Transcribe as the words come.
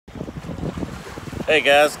Hey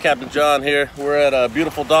guys, Captain John here. We're at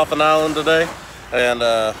beautiful Dolphin Island today, and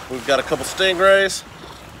we've got a couple stingrays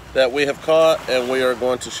that we have caught, and we are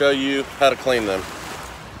going to show you how to clean them.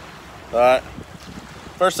 Alright,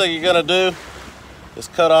 first thing you're going to do is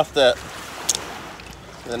cut off the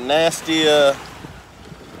nasty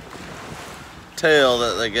tail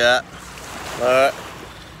that they got. Alright,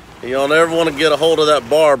 you don't ever want to get a hold of that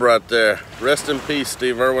barb right there. Rest in peace,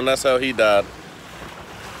 Steve Irwin, that's how he died.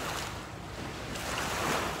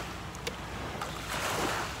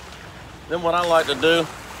 Then what I like to do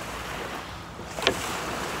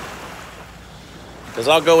is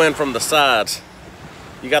I'll go in from the sides.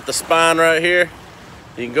 You got the spine right here.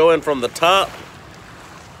 You can go in from the top,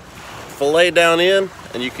 fillet down in,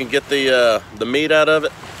 and you can get the meat out of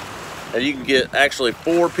it. And you can get actually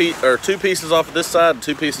two pieces off of this side and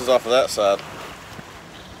 2 pieces off of that side.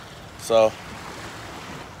 So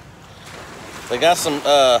they got some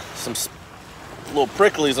little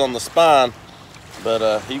pricklies on the spine,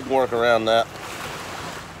 but you can work around that.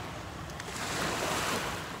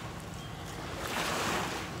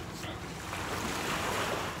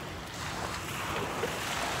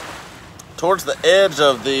 Towards the edge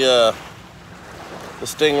of the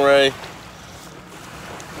stingray,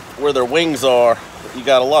 where their wings are, you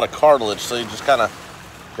got a lot of cartilage, so you just kind of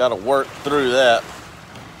got to work through that.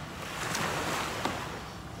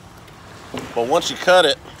 But once you cut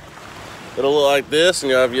it, it'll look like this,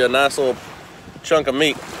 and you'll have you a nice little chunk of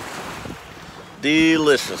meat.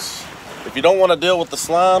 Delicious. If you don't want to deal with the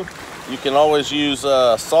slime, you can always use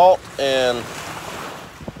salt and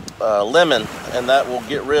lemon, and that will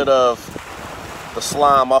get rid of the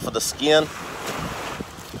slime off of the skin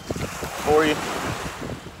for you.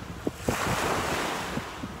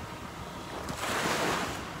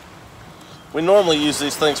 We normally use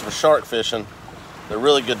these things for shark fishing. They're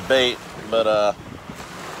really good bait, but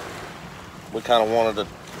we kind of wanted to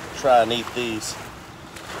try and eat these.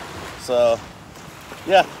 So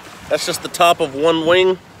yeah, that's just the top of one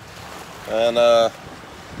wing, and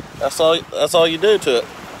that's all you do to it.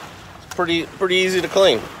 It's pretty easy to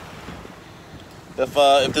clean.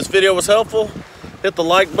 If this video was helpful, hit the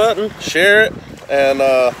like button, share it,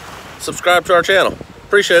 and subscribe to our channel.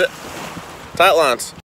 Appreciate it. Tight lines.